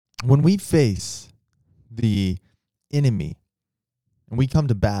when we face the enemy and we come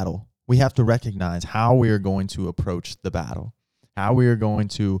to battle, we have to recognize how we are going to approach the battle, how we are going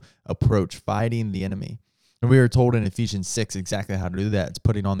to approach fighting the enemy. And we are told in Ephesians 6 exactly how to do that. It's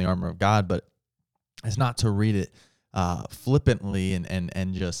putting on the armor of God, but it's not to read it flippantly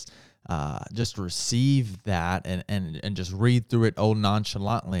and just receive that and just read through it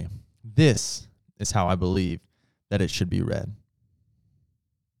nonchalantly. This is how I believe that it should be read.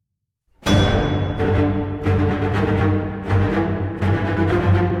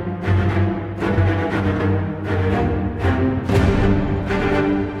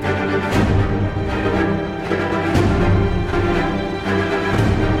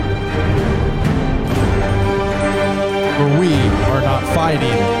 For we are not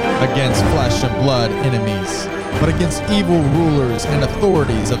fighting against flesh and blood enemies, but against evil rulers and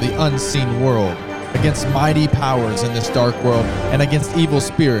authorities of the unseen world, against mighty powers in this dark world, and against evil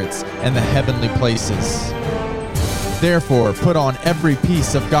spirits in the heavenly places. Therefore, put on every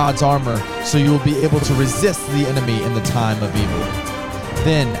piece of God's armor so you will be able to resist the enemy in the time of evil.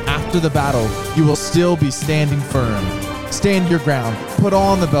 Then, after the battle, you will still be standing firm. Stand your ground, put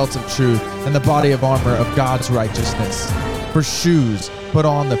on the belt of truth and the body of armor of God's righteousness. For shoes, put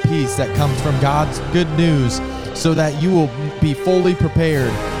on the peace that comes from God's good news, so that you will be fully prepared.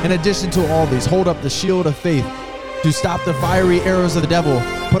 In addition to all these, hold up the shield of faith to stop the fiery arrows of the devil.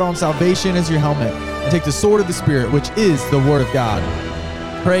 Put on salvation as your helmet, and take the sword of the Spirit, which is the word of God.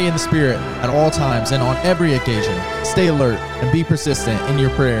 Pray in the Spirit at all times and on every occasion. Stay alert and be persistent in your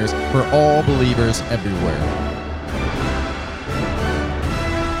prayers for all believers everywhere.